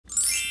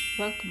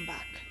Welcome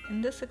back.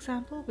 In this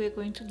example, we're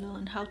going to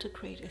learn how to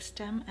create a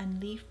stem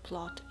and leaf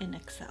plot in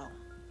Excel.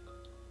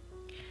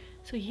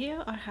 So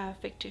here I have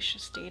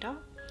fictitious data.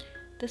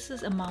 This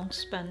is amount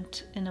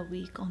spent in a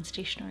week on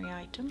stationery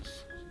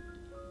items.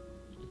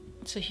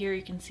 So here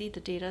you can see the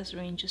data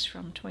ranges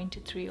from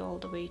 23 all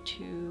the way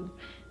to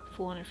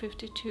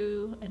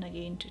 452 and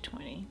again to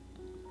 20.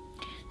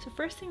 So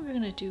first thing we're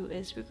going to do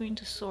is we're going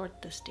to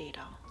sort this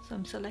data. So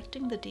I'm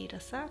selecting the data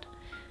set,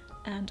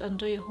 and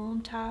under your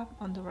home tab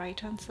on the right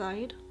hand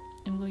side,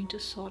 I'm going to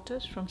sort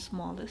it from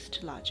smallest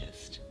to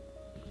largest.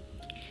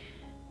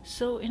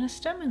 So in a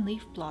stem and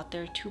leaf plot,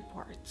 there are two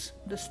parts,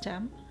 the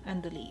stem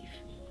and the leaf.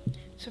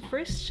 So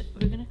first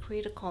we're going to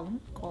create a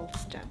column called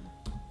stem.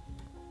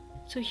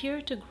 So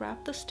here, to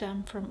grab the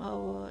stem from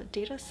our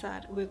data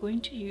set, we're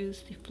going to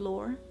use the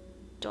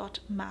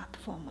floor.math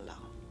formula.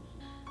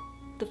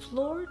 The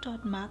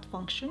floor.math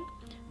function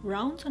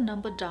rounds a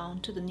number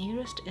down to the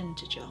nearest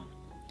integer.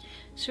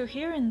 So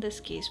here in this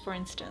case, for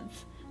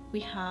instance, we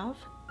have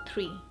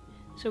 3.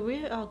 So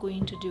we are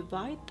going to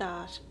divide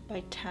that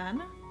by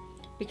 10,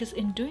 because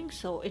in doing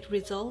so it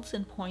results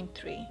in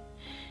 0.3.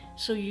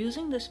 So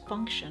using this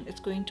function, it's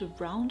going to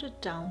round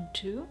it down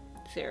to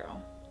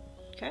 0.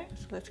 Okay,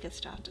 so let's get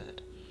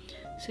started.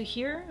 So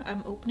here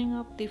I'm opening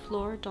up the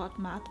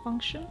floor.math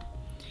function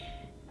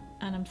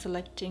and I'm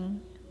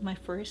selecting my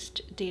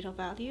first data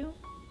value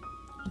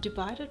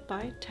divided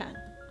by 10.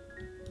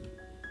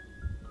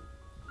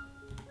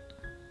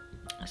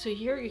 So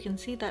here you can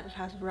see that it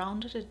has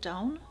rounded it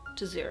down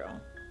to 0.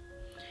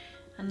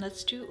 And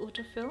let's do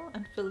autofill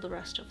and fill the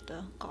rest of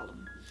the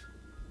column.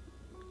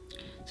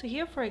 So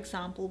here, for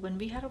example, when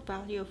we had a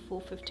value of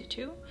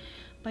 452,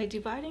 by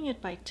dividing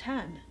it by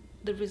 10,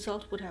 the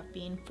result would have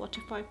been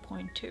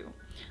 45.2.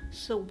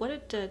 So what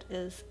it did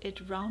is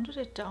it rounded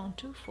it down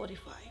to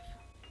 45.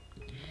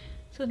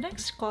 So the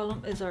next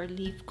column is our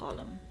leaf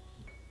column.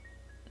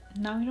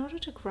 Now in order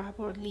to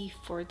grab our leaf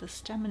for the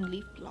stem and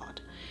leaf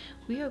plot,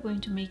 we are going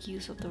to make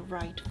use of the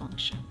right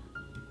function.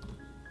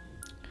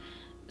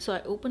 So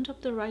I opened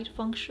up the right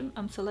function,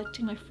 I'm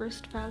selecting my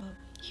first value.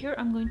 Here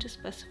I'm going to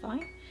specify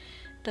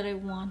that I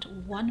want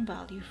one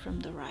value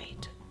from the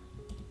right.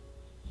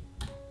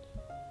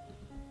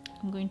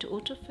 I'm going to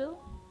autofill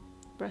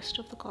the rest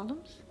of the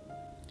columns.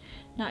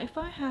 Now if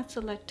I had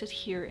selected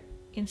here,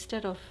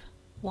 instead of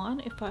 1,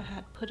 if I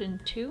had put in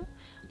 2,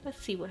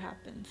 let's see what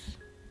happens.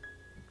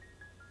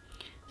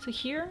 So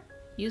here,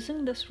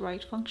 using this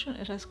right function,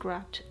 it has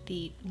grabbed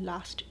the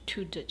last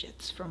 2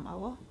 digits from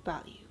our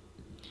value.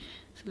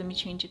 So let me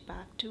change it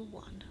back to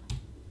 1.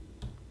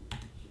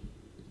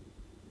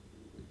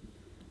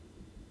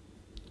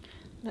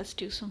 Let's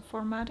do some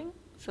formatting,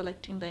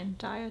 selecting the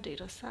entire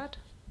data set,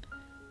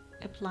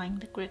 applying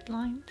the grid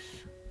lines.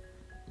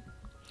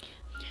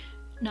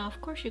 Now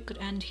of course you could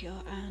end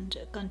here and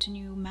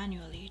continue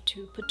manually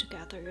to put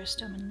together your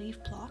stem and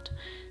leaf plot.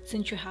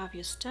 Since you have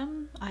your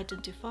stem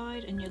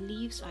identified and your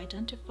leaves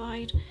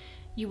identified,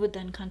 you would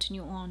then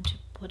continue on to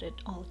put it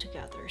all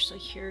together. So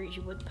here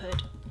you would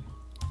put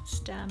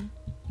stem,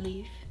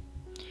 leaf,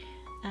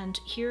 and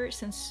here,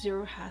 since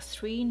 0 has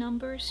 3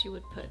 numbers, you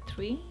would put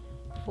 3,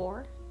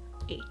 4,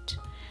 8.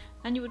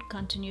 And you would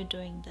continue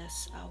doing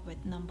this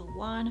with number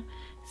 1,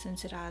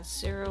 since it has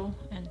 0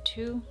 and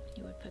 2,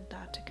 you would put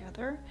that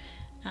together.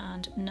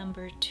 And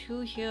number 2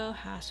 here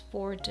has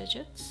 4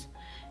 digits,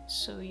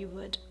 so you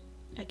would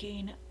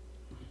again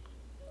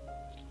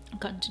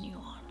continue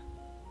on.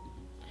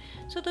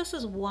 So this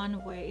is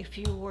one way if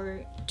you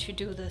were to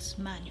do this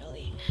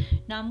manually.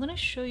 Now I'm going to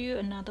show you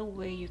another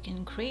way you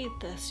can create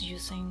this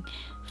using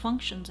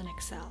functions in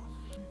Excel.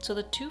 So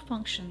the two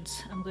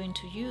functions I'm going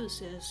to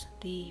use is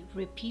the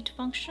repeat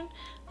function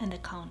and the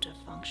Countif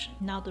function.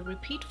 Now the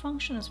repeat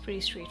function is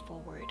pretty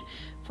straightforward.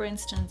 For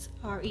instance,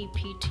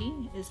 rept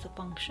is the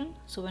function.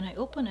 So when I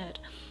open it,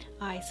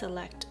 I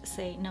select,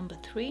 say, number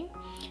 3,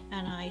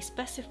 and I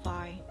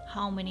specify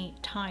how many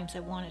times I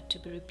want it to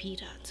be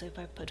repeated. So if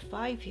I put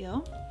 5 here,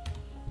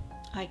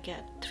 I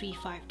get 3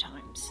 5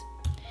 times.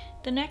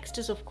 The next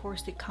is of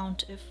course the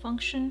Countif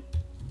function.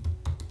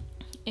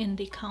 In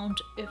the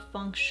Countif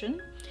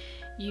function,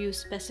 you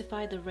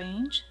specify the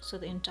range, so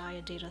the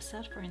entire data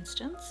set, for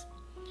instance,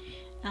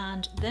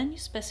 and then you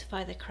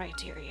specify the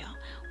criteria.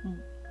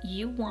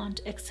 You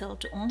want Excel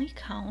to only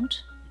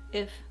count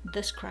if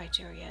this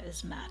criteria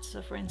is met.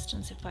 So for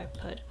instance, if I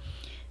put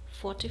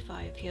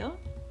 45 here,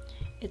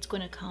 it's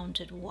going to count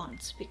it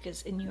once,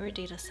 because in your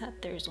data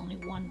set there is only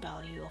one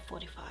value of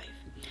 45.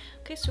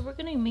 Okay, so we're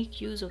going to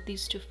make use of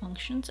these two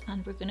functions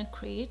and we're going to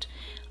create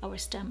our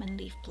stem and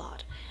leaf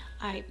plot.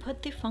 I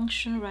put the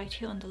function right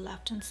here on the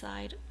left hand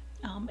side.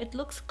 It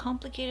looks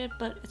complicated,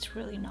 but it's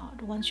really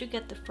not. Once you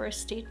get the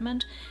first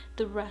statement,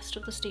 the rest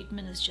of the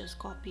statement is just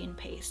copy and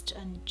paste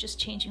and just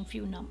changing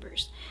few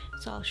numbers.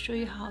 So I'll show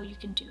you how you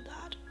can do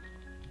that.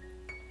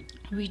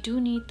 We do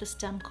need the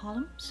stem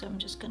column, so I'm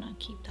just gonna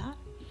keep that.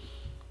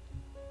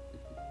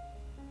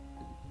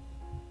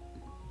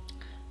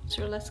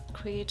 So let's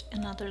create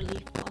another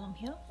leaf column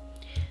here.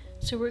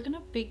 So we're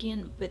gonna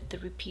begin with the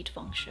repeat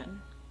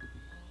function.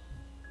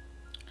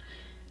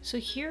 So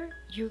here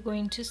you're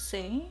going to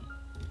say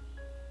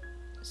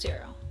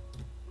 0,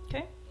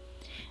 okay?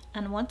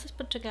 And once it's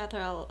put together,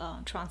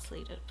 I'll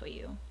translate it for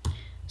you.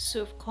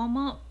 So if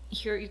comma,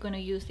 here you're going to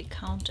use the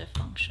Countif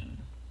function.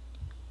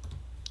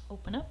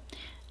 Open up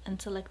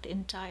and select the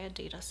entire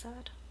data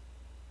set.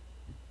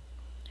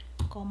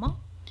 Comma.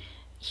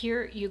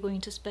 Here you're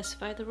going to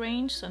specify the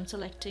range, so I'm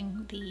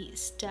selecting the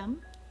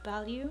stem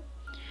value.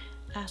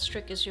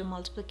 Asterisk is your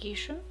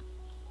multiplication.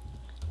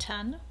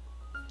 10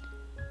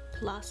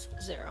 plus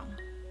 0.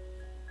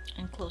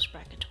 And close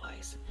bracket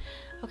twice.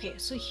 Okay,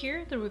 so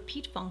here the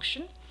repeat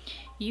function,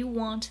 you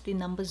want the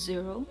number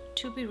 0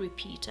 to be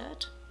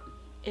repeated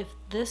if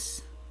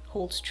this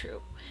holds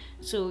true.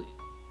 So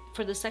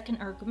for the second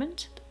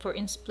argument, for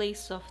in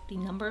place of the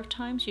number of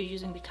times, you're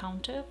using the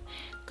countif.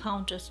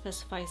 Countif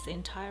specifies the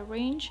entire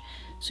range.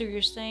 So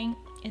you're saying,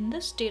 in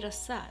this data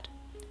set,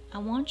 I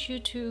want you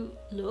to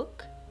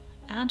look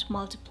and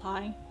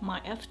multiply my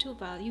f2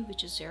 value,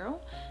 which is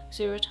 0.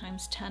 0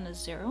 times 10 is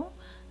 0,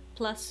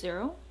 plus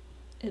 0,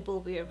 it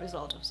will be a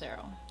result of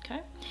 0,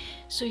 okay?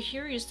 So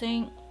here you're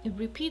saying,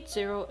 repeat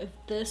 0 if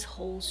this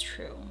holds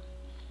true.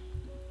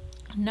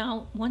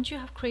 Now, once you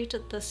have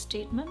created this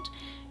statement,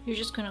 you're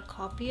just going to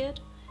copy it,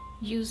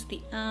 use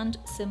the AND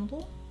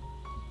symbol,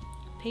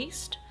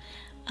 paste,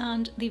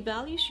 and the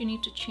values you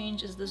need to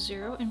change is the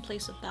 0. In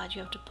place of that,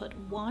 you have to put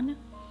 1,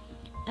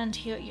 and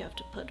here you have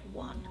to put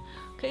 1.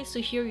 Okay, so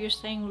here you're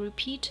saying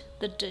repeat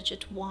the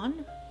digit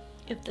 1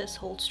 if this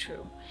holds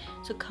true.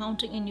 So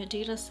counting in your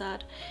data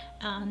set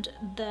and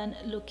then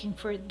looking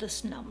for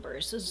this number.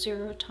 So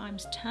 0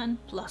 times 10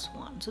 plus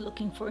 1. So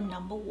looking for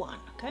number 1,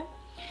 okay?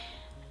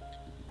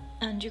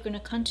 And you're going to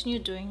continue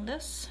doing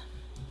this.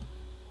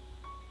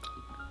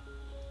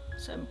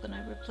 So I'm going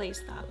to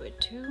replace that with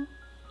 2,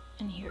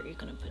 and here you're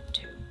going to put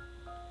 2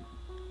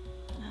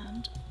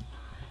 and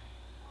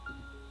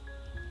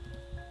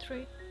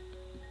 3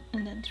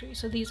 and then 3.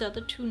 So these are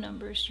the two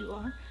numbers you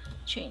are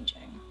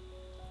changing.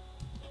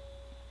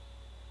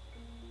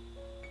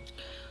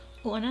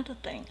 Oh, another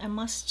thing, I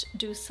must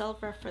do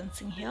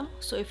self-referencing here.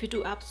 So if you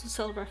do absolute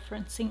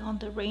self-referencing on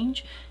the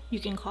range, you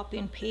can copy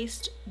and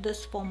paste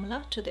this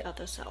formula to the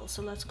other cell.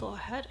 So let's go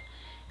ahead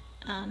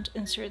and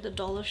insert the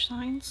dollar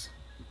signs.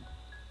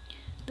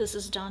 This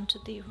is done to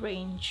the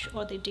range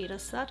or the data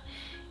set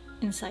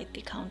inside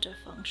the Countif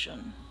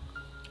function.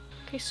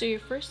 Okay, so your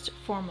first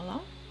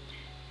formula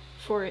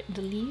for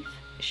the leaf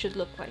should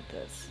look like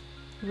this.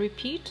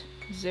 Repeat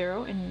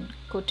 0 in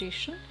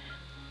quotation,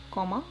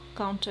 comma,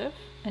 Countif,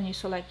 and you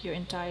select your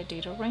entire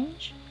data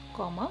range,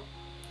 comma,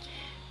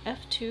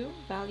 f2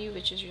 value,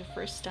 which is your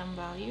first stem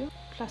value,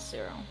 plus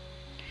 0.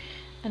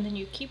 And then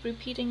you keep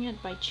repeating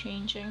it by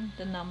changing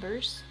the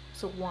numbers,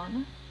 so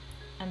 1,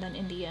 and then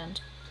in the end,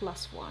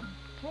 plus 1.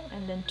 Okay,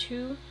 and then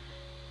 2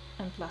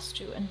 and plus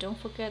 2, and don't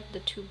forget the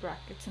 2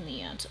 brackets in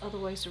the end,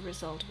 otherwise the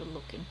result will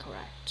look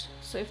incorrect.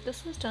 So if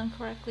this is done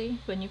correctly,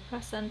 when you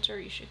press enter,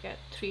 you should get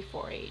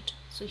 348.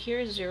 So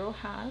here 0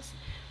 has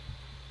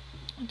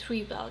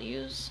 3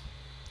 values,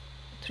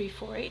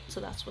 348, so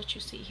that's what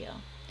you see here.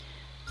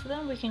 So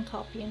then we can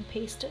copy and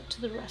paste it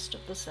to the rest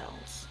of the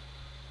cells.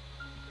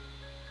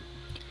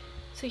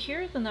 So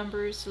here the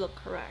numbers look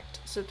correct.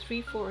 So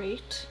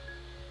 348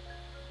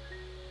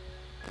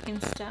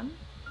 in stem,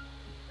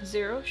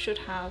 0 should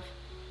have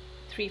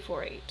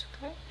 348,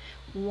 okay?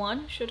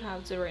 1 should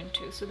have 0 and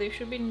 2, so there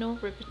should be no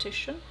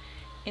repetition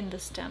in the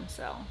stem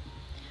cell.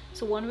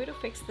 So one way to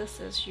fix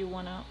this is you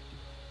want to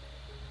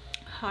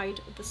hide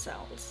the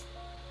cells.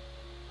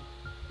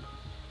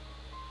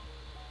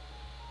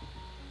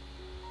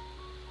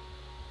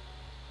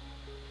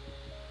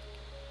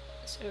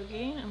 So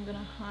again, I'm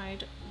gonna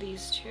hide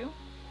these two,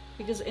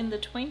 because in the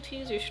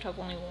 20s you should have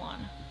only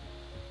 1.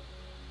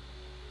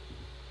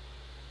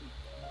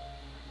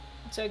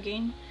 So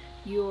again,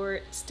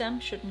 your stem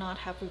should not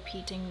have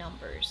repeating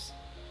numbers.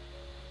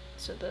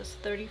 So this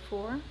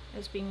 34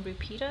 is being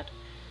repeated,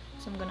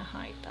 so I'm gonna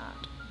hide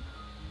that.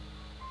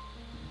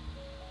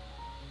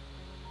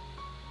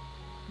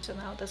 So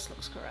now this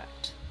looks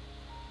correct.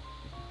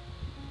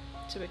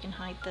 So we can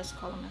hide this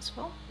column as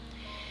well.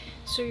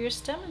 So your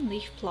stem and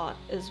leaf plot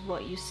is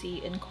what you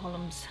see in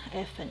columns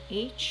F and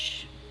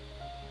H.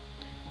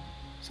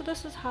 So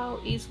this is how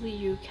easily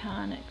you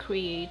can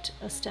create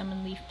a stem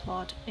and leaf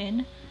plot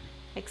in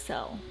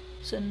Excel.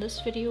 So in this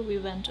video we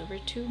went over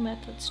 2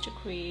 methods to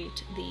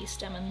create the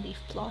stem and leaf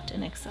plot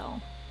in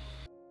Excel.